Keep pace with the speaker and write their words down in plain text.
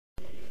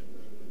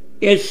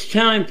It's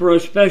time for a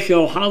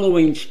special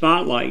Halloween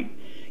spotlight.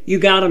 You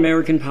got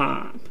American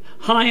Pop.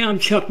 Hi, I'm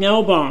Chuck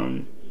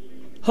Nelbon.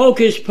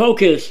 Hocus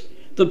Pocus,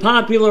 the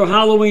popular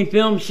Halloween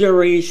film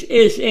series,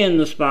 is in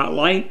the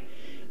spotlight.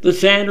 The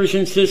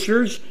Sanderson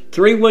sisters,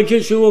 three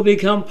witches who will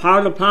become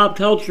part of pop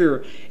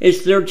culture.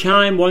 It's their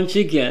time once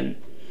again.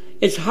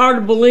 It's hard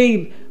to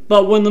believe,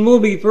 but when the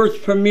movie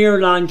first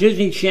premiered on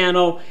Disney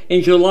Channel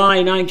in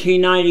July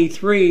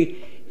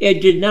 1993,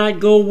 it did not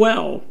go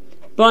well.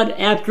 But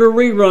after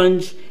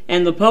reruns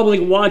and the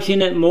public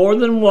watching it more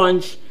than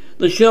once,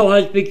 the show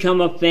has become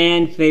a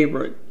fan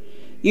favorite.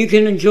 You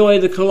can enjoy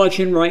the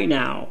collection right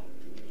now.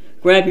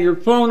 Grab your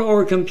phone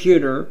or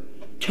computer,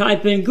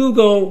 type in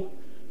Google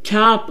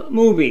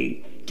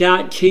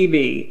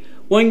topmovie.tv.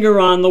 When you're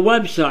on the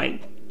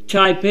website,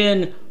 type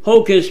in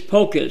Hocus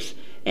Pocus,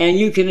 and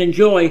you can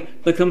enjoy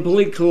the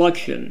complete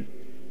collection.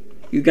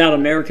 You got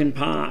American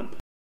Pop.